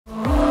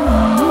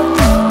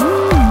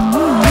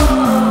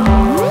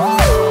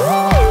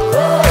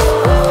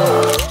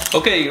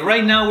Okay,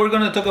 right now we're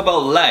going to talk about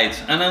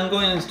light, and I'm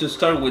going to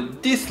start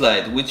with this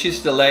light, which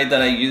is the light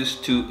that I use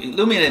to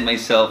illuminate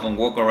myself and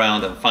walk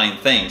around and find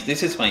things.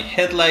 This is my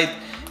headlight.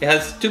 It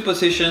has two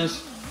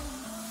positions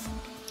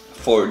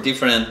for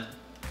different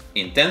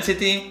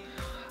intensity,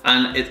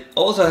 and it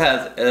also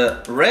has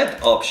a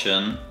red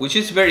option, which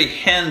is very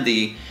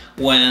handy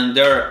when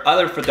there are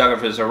other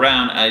photographers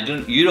around.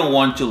 You don't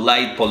want to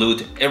light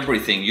pollute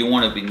everything. You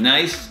want to be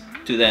nice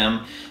to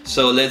them.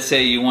 So let's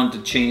say you want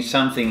to change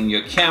something in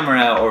your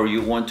camera, or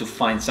you want to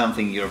find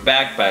something in your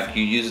backpack,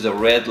 you use the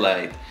red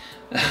light.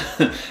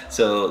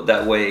 So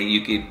that way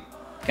you keep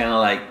kind of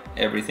like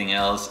everything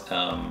else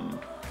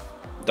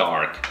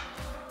dark.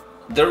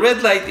 The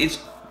red light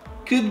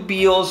could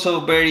be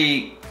also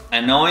very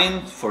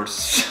annoying for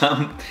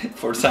some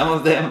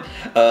of them,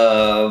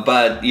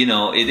 but you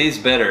know, it is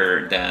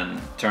better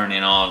than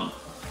turning on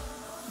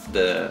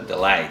the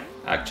light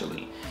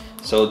actually.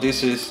 So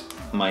this is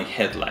my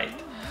headlight.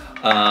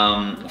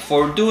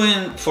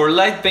 For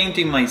light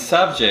painting my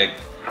subject,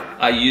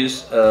 I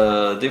use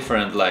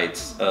different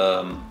lights.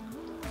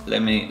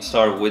 Let me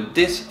start with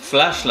this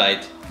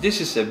flashlight.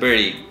 This is a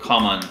very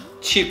common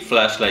cheap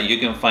flashlight you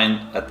can find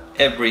at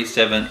every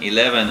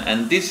 7-Eleven,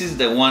 and this is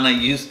the one I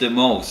use the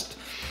most.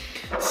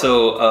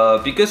 So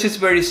because it's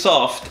very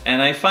soft,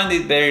 and I find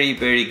it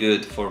very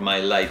good for my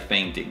light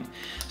painting.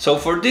 So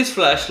for this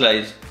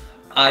flashlight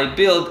I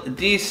built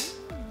these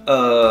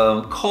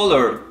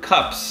color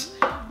cups.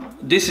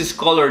 This is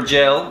color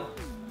gel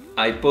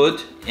I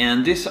put,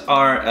 and these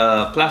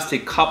are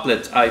plastic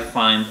couplets I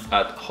find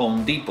at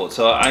Home Depot.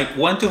 So I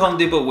went to Home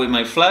Depot with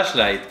my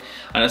flashlight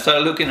and I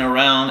started looking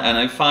around, and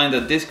I find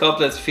that this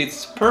couplet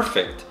fits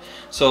perfect.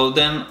 So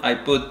then I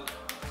put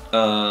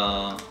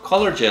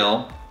color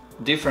gel,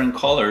 different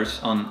colors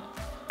on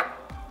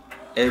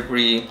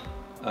every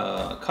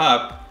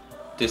cup.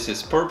 This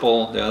is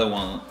purple, the other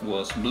one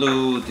was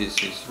blue, this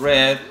is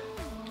red.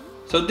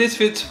 So this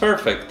fits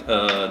perfect.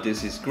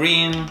 This is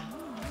green,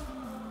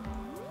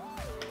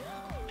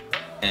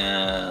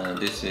 and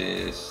this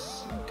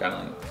is kind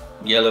of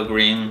yellow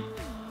green,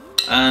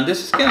 and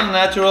this is kind of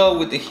natural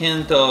with a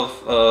hint of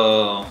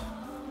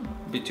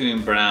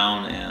between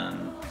brown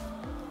and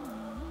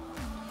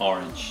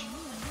orange.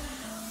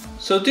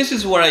 So this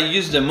is what I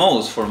use the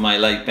most for my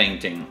light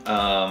painting.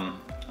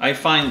 I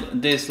find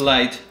this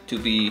light to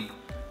be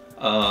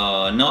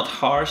not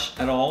harsh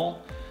at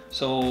all,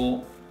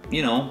 so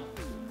you know,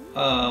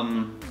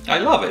 I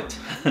love it.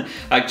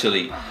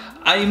 Actually,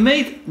 I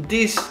made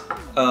these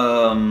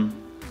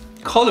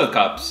color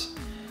cups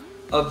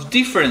of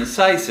different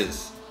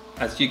sizes,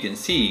 as you can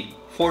see,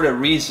 for a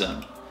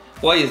reason.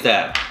 Why is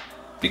that?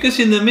 Because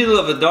in the middle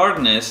of the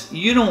darkness,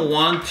 you don't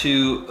want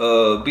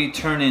to be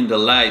turning the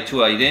light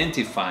to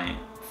identify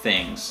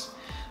things.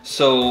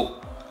 So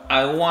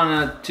I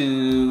wanted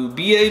to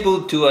be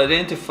able to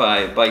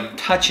identify by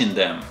touching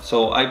them.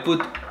 So I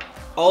put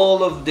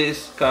all of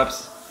these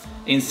cups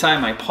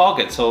inside my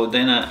pocket, so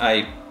then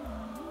I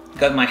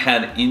got my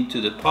hand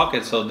into the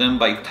pocket, so then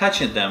by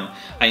touching them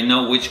I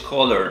know which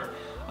color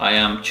I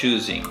am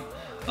choosing.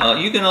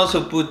 You can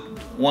also put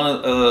one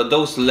of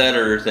those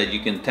letters that you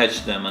can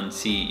touch them and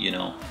see, you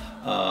know,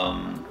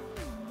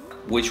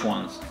 which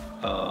ones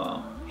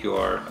you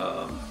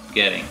are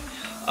getting.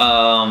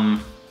 I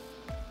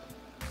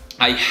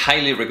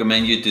highly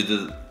recommend you to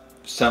do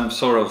some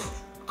sort of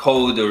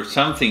code or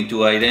something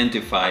to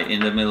identify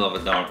in the middle of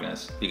a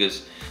darkness,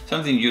 because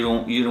something you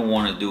don't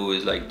want to do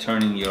is like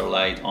turning your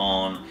light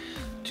on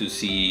to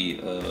see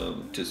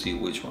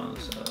which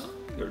ones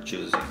you're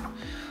choosing.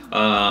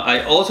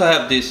 I also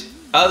have this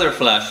other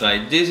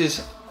flashlight. This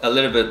is a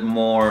little bit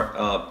more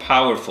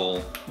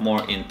powerful,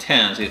 more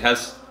intense. It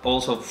has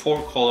also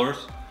 4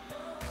 colors: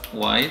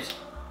 white,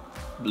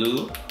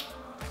 blue,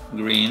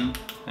 green,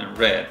 and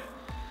red.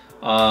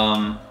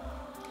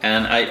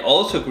 And I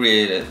also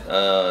created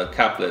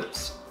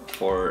caplets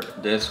for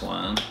this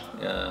one.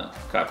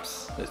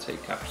 Caps, let's say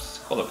caps,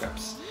 color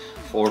caps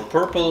for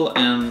purple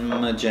and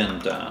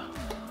magenta.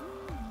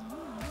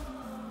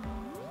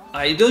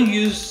 I don't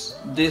use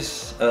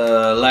this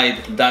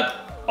light that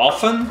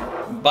often,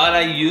 but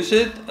I use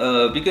it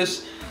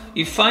because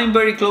if I'm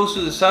very close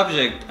to the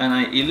subject and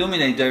I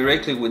illuminate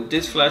directly with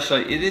this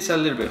flashlight, it is a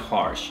little bit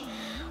harsh.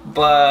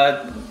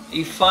 But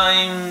if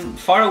I'm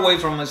far away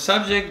from a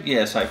subject,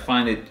 yes, I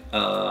find it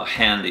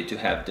handy to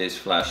have this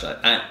flashlight.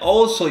 I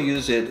also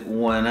use it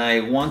when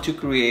I want to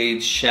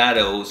create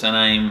shadows and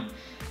I'm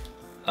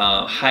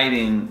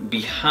hiding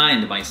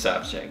behind my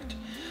subject.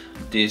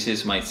 This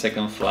is my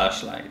second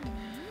flashlight.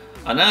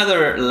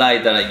 Another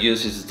light that I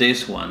use is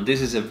this one. This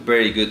is a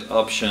very good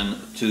option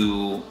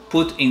to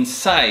put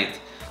inside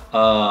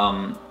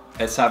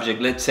a subject.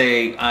 Let's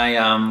say I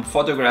am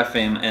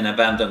photographing an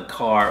abandoned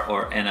car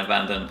or an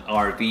abandoned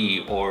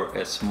RV or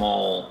a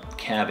small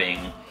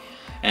cabin,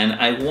 and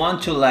I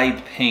want to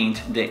light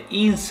paint the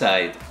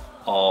inside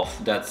of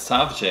that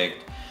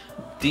subject.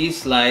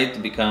 This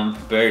light becomes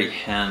very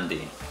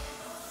handy.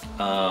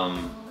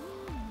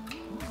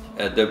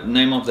 The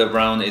name of the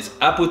brand is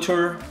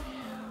Aputure,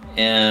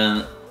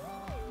 and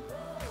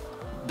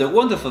the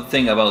wonderful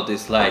thing about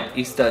this light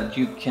is that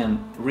you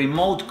can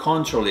remote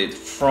control it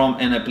from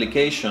an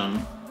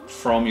application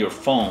from your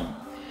phone.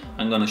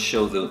 I'm gonna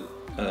show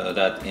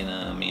that in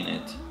a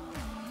minute.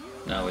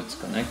 Now it's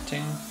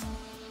connecting.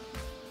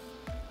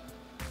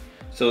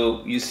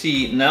 So you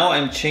see, now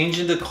I'm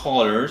changing the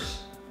colors,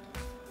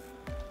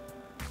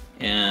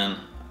 and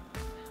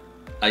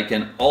I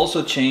can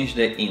also change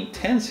the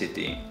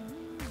intensity,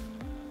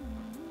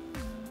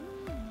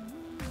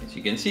 as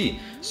you can see.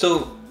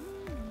 So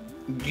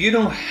you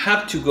don't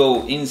have to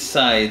go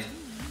inside.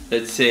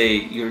 Let's say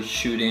you're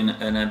shooting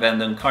an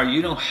abandoned car,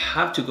 you don't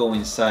have to go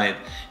inside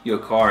your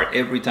car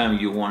every time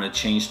you want to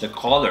change the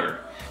color.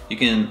 You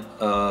can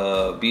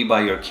be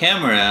by your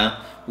camera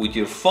with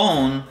your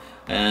phone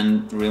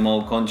and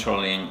remote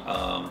controlling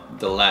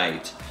the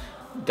light.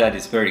 That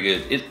is very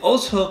good. It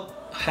also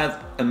has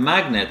a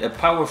magnet, a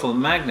powerful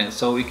magnet,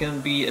 so it can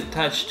be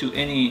attached to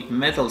any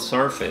metal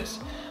surface.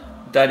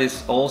 That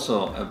is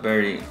also a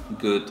very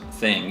good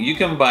thing. You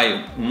can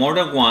buy more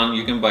than one,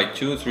 you can buy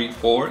 2, 3,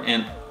 4,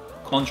 and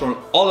control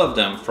all of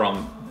them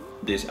from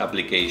this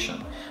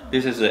application.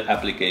 This is the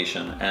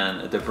application,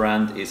 and the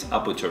brand is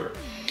Aputure.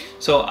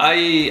 So I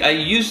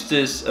use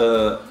this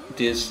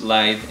this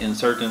light in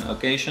certain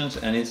occasions,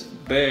 and it's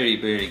very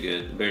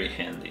good, very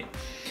handy.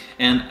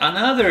 And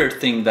another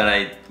thing that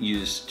I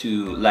use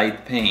to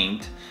light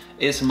paint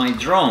is my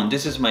drone.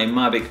 This is my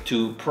Mavic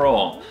 2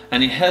 Pro,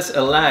 and it has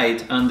a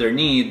light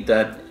underneath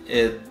that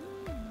it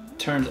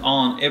turns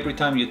on every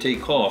time you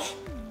take off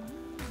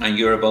and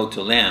you're about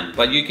to land,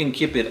 but you can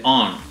keep it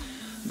on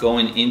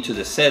going into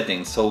the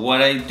settings. So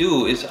what I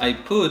do is I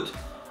put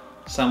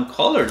some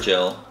color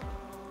gel,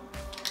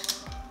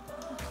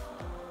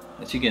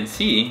 as you can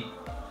see,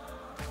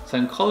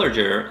 some color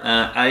gel.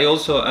 I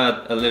also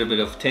add a little bit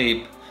of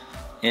tape,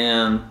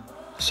 and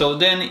so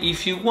then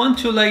if you want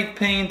to light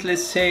paint,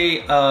 let's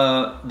say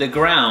the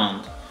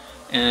ground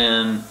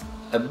and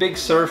a big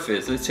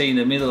surface, let's say in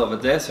the middle of a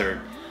desert,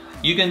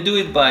 you can do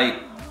it by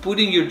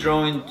putting your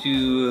drone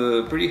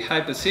to a pretty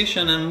high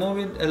position and move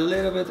it a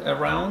little bit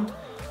around,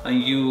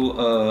 and you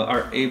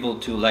are able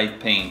to light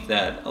paint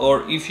that.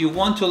 Or if you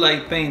want to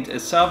light paint a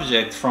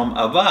subject from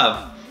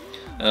above,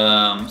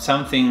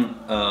 something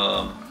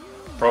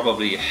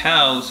probably a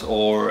house,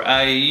 or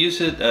I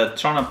use it at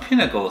Toronto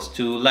Pinnacles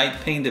to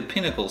light paint the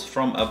pinnacles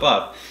from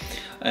above,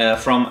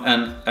 from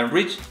an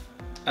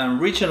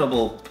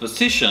unreachable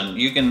position.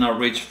 You cannot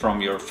reach from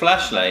your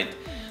flashlight,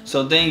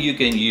 so then you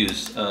can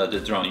use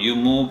the drone. You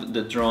move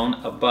the drone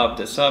above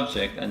the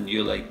subject and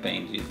you light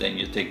paint, then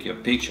you take your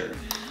picture.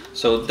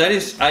 So that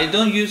is, I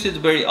don't use it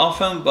very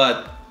often,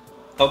 but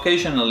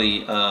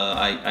occasionally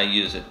I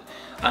use it.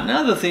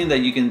 Another thing that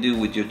you can do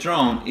with your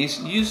drone is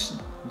use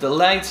the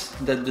lights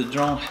that the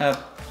drone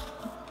have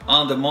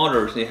on the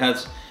motors. It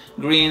has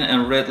green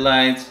and red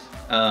lights,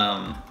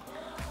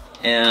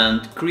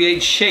 and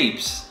create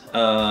shapes.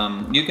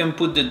 You can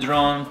put the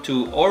drone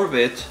to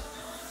orbit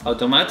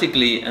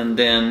automatically, and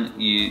then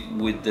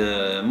with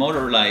the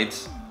motor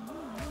lights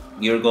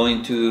you're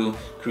going to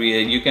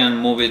create, you can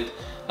move it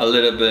a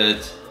little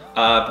bit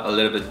up, a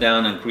little bit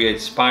down, and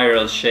create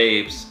spiral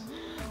shapes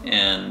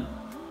and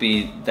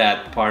be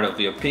that part of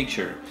your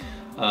picture.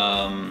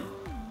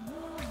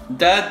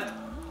 That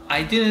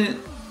I didn't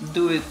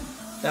do it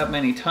that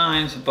many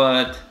times,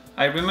 but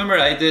I remember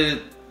I did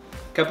it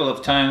a couple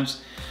of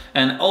times.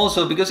 And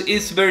also because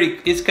it's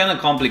kind of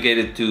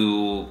complicated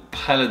to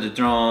pilot the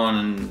drone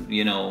and,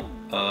 you know,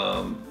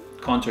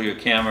 control your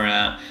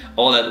camera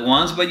all at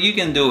once, but you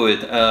can do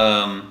it.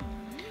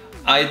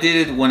 I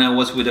did it when I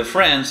was with a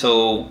friend,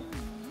 so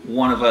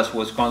one of us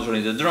was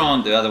controlling the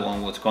drone, the other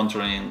one was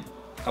controlling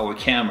our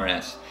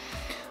cameras.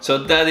 So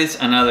that is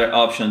another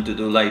option to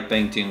do light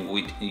painting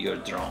with your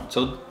drone.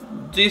 So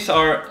these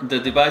are the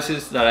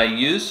devices that I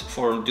use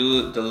for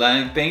do the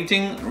light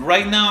painting.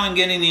 Right now I'm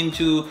getting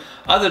into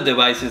other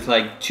devices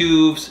like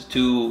tubes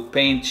to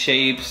paint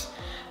shapes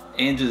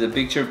into the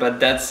picture, but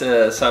that's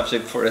a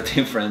subject for a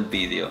different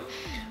video,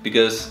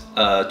 because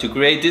to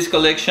create this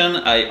collection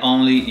I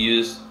only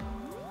use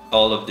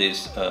all of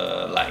these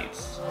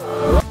lights.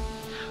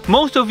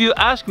 Most of you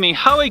ask me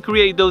how I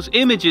create those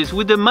images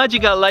with the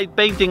magical light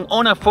painting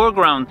on a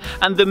foreground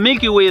and the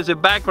Milky Way as a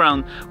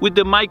background with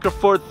the Micro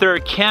Four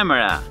Third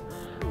camera.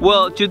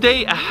 Well,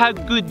 today I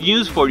have good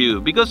news for you,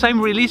 because I'm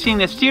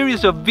releasing a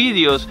series of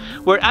videos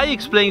where I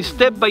explain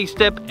step by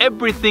step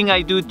everything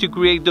I do to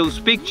create those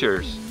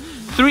pictures.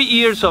 3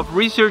 years of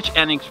research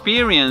and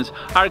experience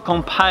are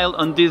compiled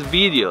on these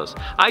videos.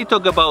 I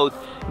talk about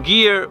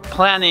gear,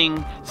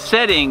 planning,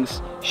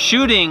 settings,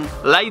 shooting,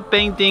 light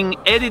painting,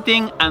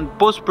 editing, and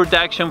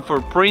post-production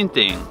for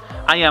printing.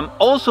 I am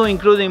also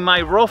including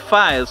my raw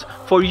files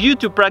for you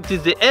to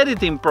practice the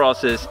editing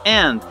process,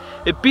 and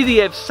a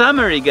PDF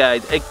summary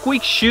guide, a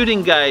quick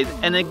shooting guide,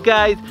 and a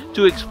guide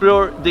to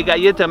explore the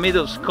Galleta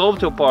Meadows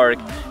Sculpture Park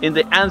in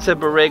the Anza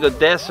Borrego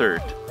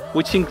Desert,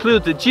 which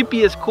includes the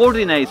GPS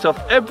coordinates of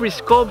every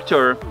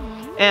sculpture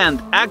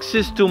and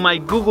access to my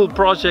Google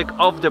project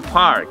of the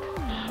park.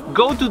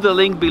 Go to the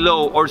link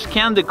below or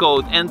scan the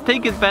code and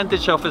take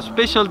advantage of a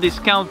special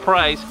discount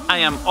price I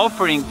am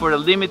offering for a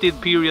limited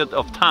period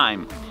of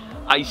time.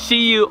 I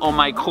see you on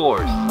my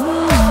course.